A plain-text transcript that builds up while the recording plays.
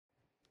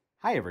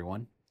Hi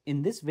everyone.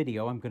 In this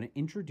video, I'm going to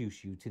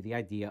introduce you to the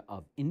idea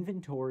of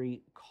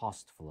inventory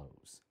cost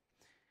flows.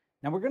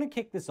 Now we're going to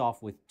kick this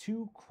off with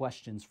two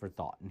questions for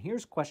thought. And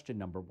here's question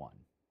number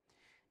one.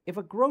 If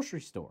a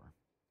grocery store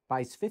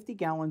buys 50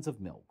 gallons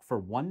of milk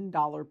for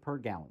 $1 per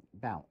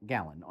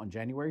gallon on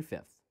January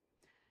 5th,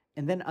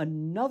 and then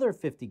another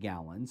 50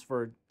 gallons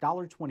for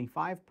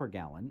 $1.25 per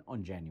gallon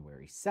on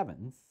January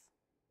 7th,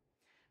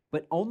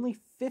 but only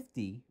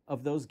 50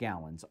 of those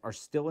gallons are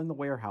still in the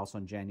warehouse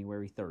on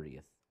January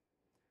 30th,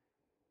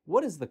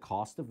 what is the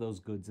cost of those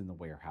goods in the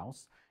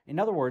warehouse? In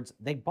other words,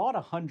 they bought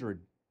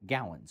 100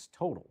 gallons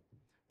total,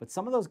 but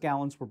some of those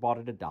gallons were bought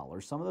at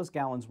 $1, some of those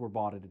gallons were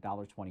bought at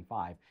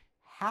 $1.25.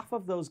 Half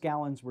of those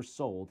gallons were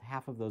sold,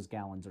 half of those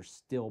gallons are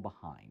still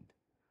behind.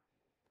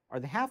 Are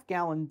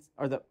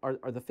the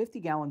are the 50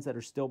 gallons that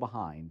are still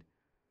behind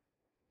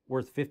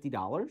worth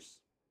 $50?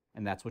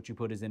 And that's what you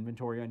put as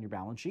inventory on your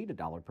balance sheet,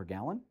 $1 per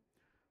gallon?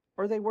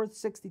 Or are they worth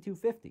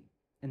 $62.50?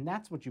 And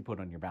that's what you put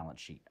on your balance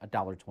sheet,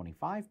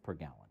 $1.25 per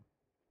gallon.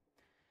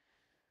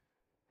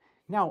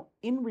 Now,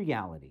 in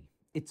reality,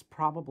 it's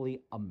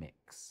probably a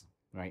mix,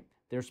 right?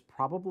 There's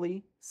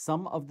probably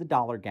some of the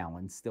dollar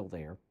gallons still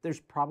there. There's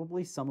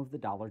probably some of the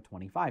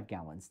 $1.25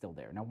 gallons still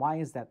there. Now, why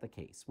is that the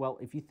case? Well,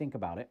 if you think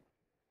about it,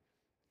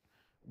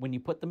 when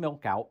you put the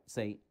milk out,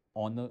 say,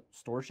 on the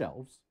store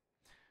shelves,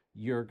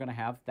 you're going to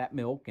have that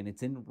milk and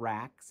it's in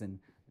racks, and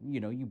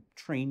you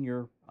train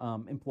your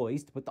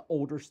employees to put the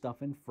older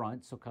stuff in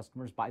front so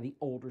customers buy the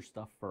older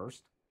stuff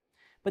first.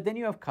 But then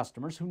you have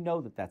customers who know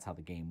that that's how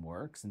the game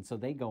works, and so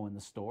they go in the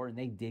store and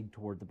they dig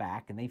toward the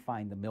back and they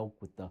find the milk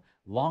with the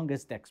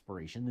longest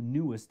expiration, the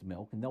newest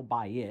milk, and they'll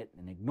buy it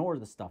and ignore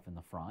the stuff in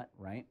the front,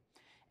 right?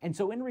 And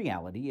so in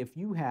reality, if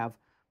you have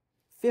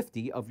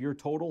 50 of your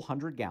total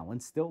 100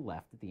 gallons still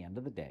left at the end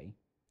of the day,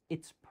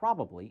 it's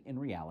probably, in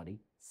reality,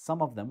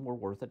 some of them were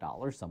worth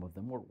 $1, some of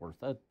them were worth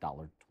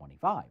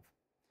 $1.25.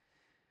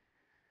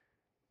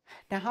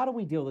 Now, how do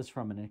we deal this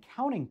from an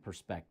accounting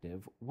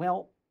perspective?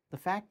 Well, the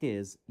fact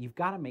is, you've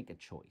got to make a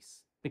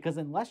choice, because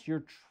unless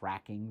you're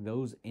tracking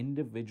those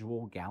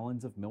individual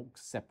gallons of milk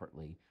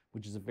separately,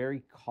 which is a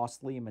very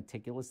costly and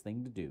meticulous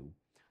thing to do,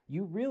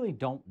 you really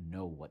don't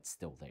know what's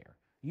still there.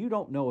 You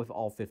don't know if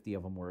all 50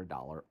 of them were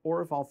 $1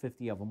 or if all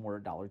 50 of them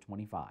were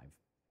 $1.25.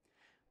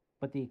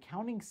 But the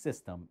accounting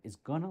system is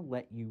going to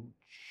let you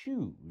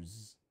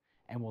choose,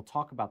 and we'll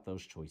talk about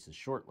those choices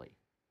shortly.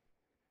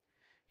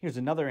 Here's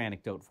another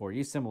anecdote for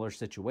you, similar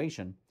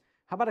situation.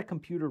 How about a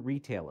computer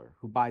retailer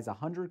who buys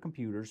 100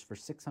 computers for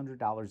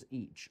 $600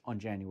 each on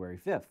January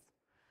 5th?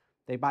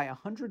 They buy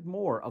 100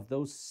 more of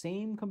those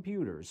same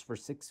computers for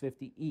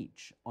 $650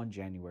 each on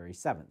January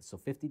 7th, so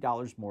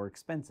 $50 more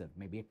expensive.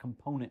 Maybe a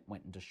component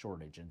went into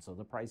shortage and so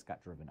the price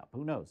got driven up.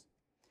 Who knows?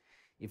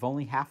 If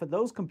only half of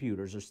those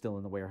computers are still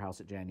in the warehouse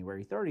at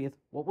January 30th,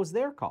 what was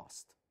their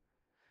cost?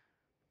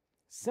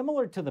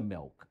 Similar to the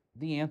milk,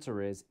 the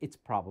answer is it's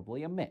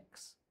probably a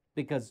mix.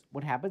 Because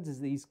what happens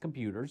is these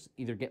computers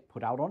either get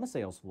put out on a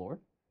sales floor,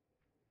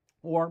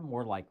 or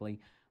more likely,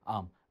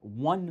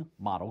 one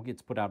model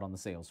gets put out on the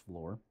sales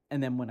floor,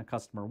 and then when a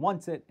customer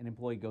wants it, an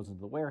employee goes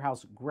into the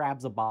warehouse,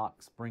 grabs a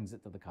box, brings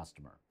it to the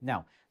customer.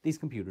 Now, these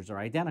computers are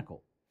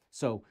identical.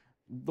 So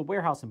the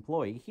warehouse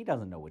employee, he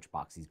doesn't know which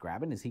box he's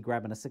grabbing. Is he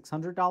grabbing a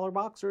 $600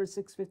 box or a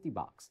 $650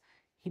 box?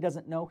 He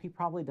doesn't know, he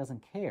probably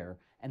doesn't care,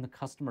 and the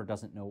customer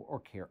doesn't know or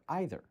care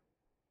either.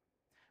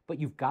 But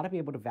you've got to be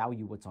able to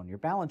value what's on your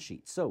balance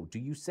sheet. So do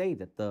you say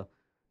that the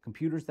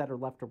computers that are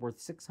left are worth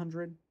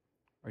 $600,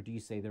 or do you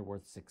say they're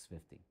worth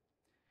 $650?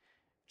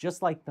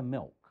 Just like the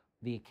milk,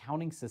 the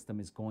accounting system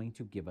is going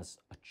to give us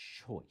a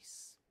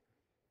choice.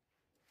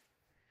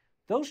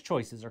 Those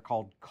choices are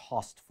called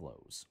cost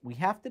flows. We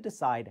have to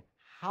decide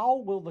how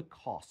will the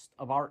cost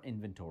of our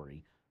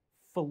inventory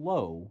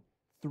flow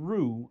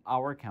through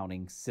our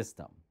accounting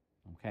system,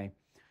 okay?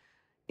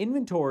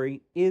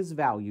 Inventory is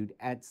valued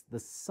as the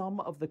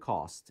sum of the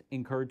cost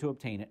incurred to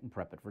obtain it and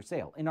prep it for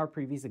sale. In our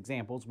previous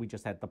examples, we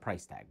just had the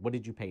price tag. What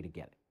did you pay to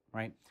get it,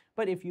 right?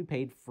 But if you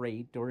paid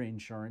freight or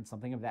insurance,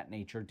 something of that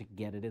nature to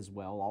get it as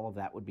well, all of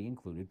that would be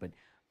included. But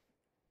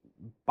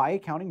by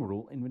accounting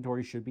rule,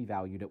 inventory should be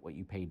valued at what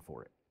you paid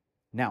for it.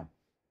 Now,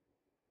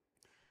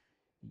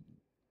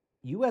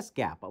 US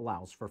GAAP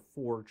allows for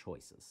 4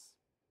 choices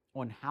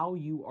on how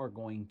you are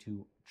going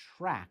to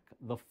track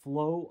the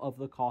flow of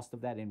the cost of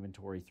that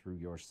inventory through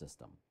your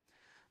system.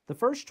 The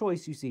first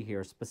choice you see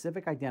here,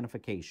 specific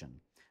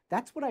identification,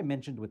 that's what I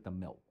mentioned with the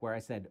milk, where I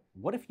said,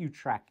 what if you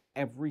track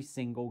every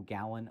single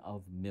gallon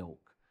of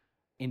milk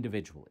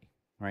individually,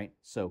 right?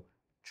 So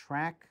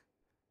track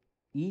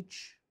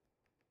each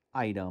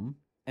item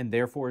and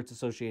therefore its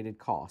associated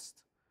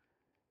cost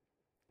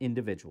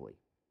individually.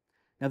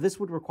 Now, this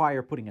would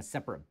require putting a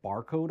separate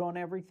barcode on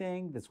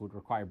everything. This would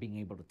require being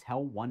able to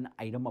tell one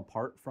item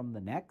apart from the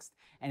next,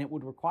 and it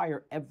would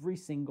require every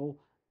single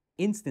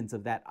instance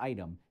of that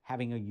item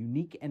having a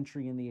unique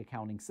entry in the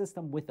accounting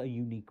system with a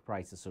unique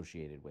price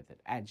associated with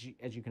it. As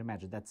you can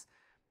imagine,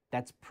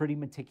 that's pretty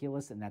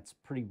meticulous and that's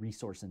pretty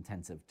resource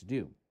intensive to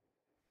do.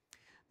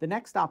 The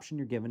next option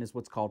you're given is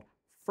what's called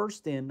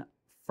first in,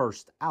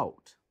 first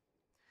out.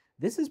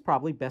 This is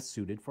probably best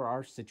suited for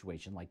our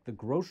situation like the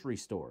grocery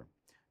store.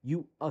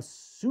 You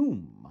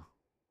assume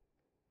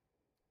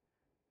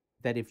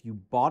that if you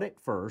bought it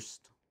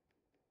first,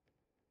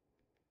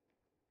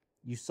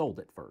 you sold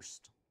it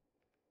first.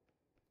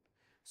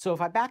 So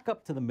if I back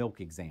up to the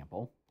milk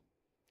example,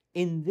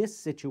 in this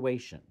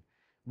situation,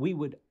 we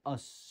would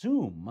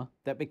assume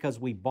that because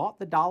we bought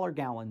the dollar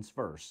gallons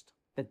first,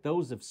 that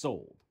those have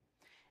sold.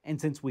 And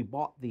since we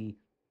bought the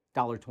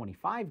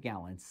 $1.25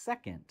 gallons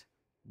second,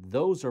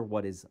 those are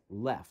what is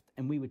left,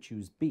 and we would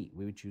choose B.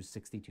 We would choose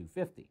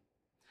 62.50.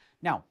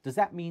 Now, does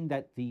that mean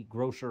that the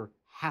grocer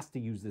has to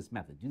use this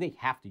method? Do they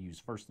have to use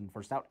first in,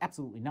 first out?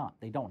 Absolutely not.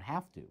 They don't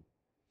have to.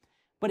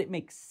 But it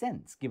makes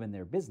sense given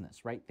their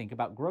business, right? Think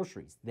about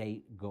groceries.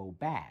 They go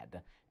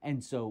bad.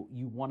 And so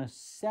you want to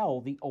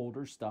sell the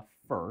older stuff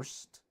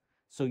first.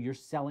 So you're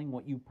selling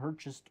what you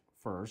purchased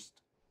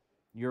first.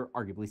 You're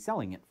arguably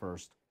selling it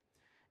first.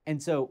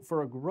 And so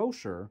for a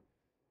grocer,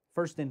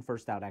 first in,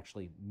 first out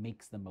actually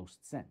makes the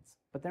most sense.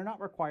 But they're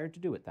not required to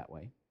do it that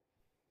way.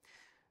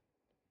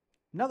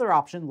 Another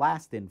option,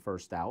 last in,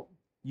 first out,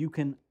 you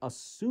can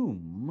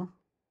assume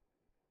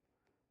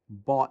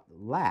bought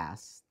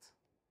last,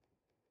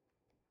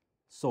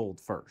 sold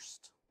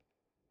first.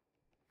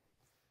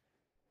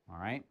 All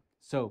right,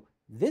 so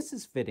this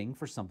is fitting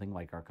for something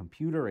like our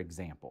computer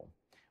example.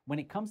 When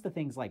it comes to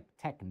things like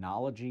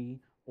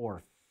technology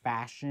or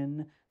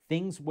fashion,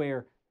 things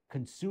where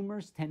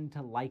consumers tend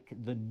to like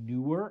the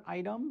newer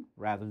item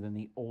rather than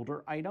the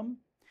older item,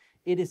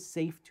 it is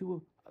safe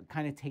to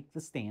kind of take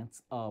the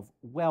stance of,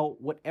 well,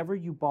 whatever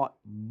you bought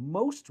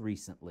most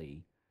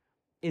recently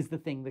is the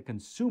thing the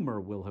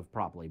consumer will have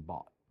probably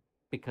bought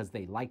because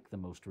they like the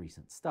most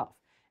recent stuff.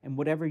 And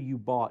whatever you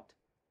bought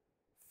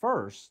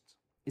first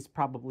is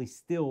probably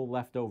still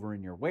left over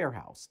in your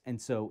warehouse. And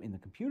so in the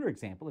computer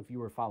example, if you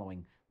were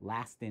following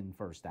last in,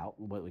 first out,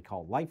 what we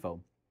call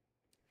LIFO,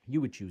 you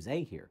would choose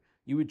A here.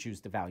 You would choose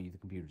to value the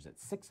computers at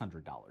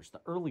 $600,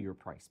 the earlier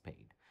price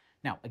paid.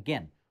 Now,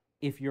 again,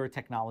 if you're a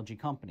technology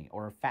company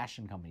or a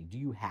fashion company, do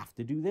you have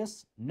to do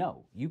this?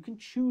 No. You can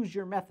choose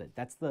your method.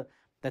 That's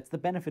the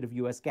benefit of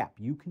US GAAP.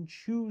 You can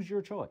choose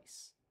your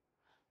choice.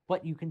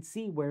 But you can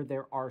see where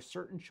there are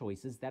certain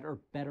choices that are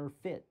better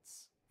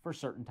fits for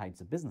certain types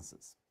of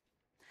businesses.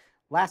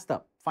 Last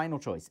up, final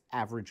choice,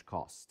 average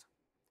cost.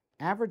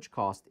 Average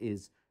cost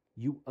is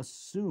you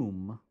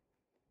assume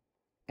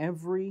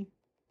every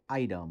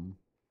item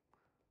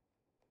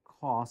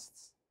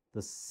costs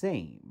the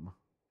same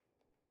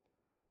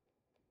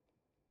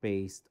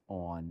based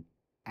on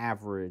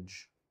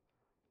average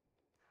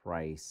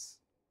price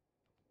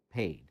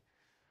paid.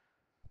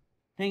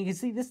 Now you can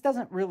see this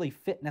doesn't really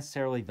fit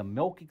necessarily the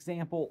milk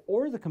example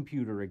or the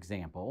computer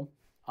example,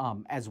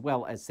 as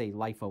well as say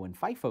LIFO and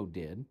FIFO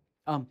did,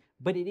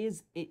 but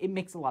it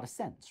makes a lot of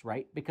sense,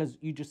 right? Because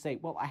you just say,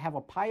 well, I have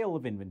a pile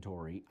of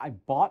inventory, I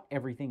bought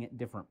everything at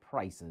different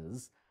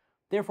prices,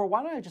 therefore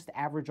why don't I just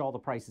average all the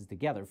prices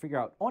together, figure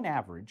out on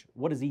average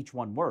what is each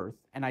one worth,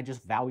 and I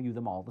just value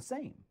them all the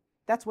same.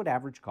 That's what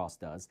average cost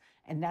does,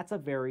 and that's a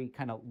very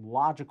kind of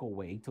logical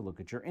way to look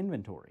at your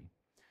inventory.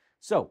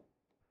 So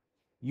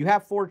you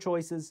have 4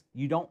 choices.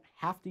 You don't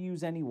have to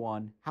use any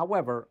one.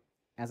 However,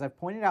 as I've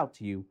pointed out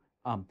to you,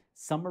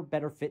 some are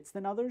better fits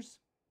than others.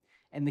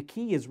 And the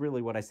key is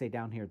really what I say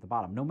down here at the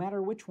bottom. No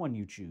matter which one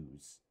you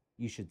choose,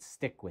 you should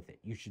stick with it.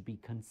 You should be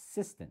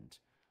consistent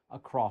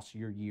across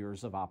your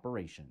years of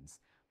operations.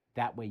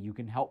 That way you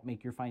can help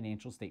make your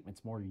financial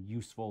statements more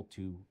useful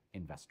to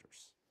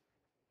investors.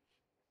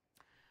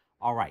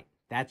 All right,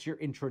 that's your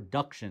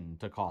introduction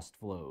to cost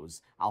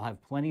flows. I'll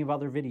have plenty of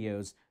other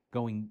videos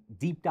going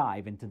deep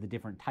dive into the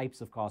different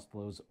types of cost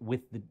flows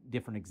with the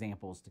different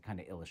examples to kind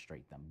of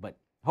illustrate them. But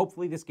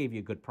hopefully this gave you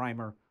a good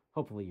primer.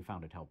 Hopefully you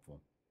found it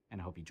helpful,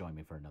 and I hope you join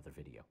me for another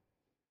video.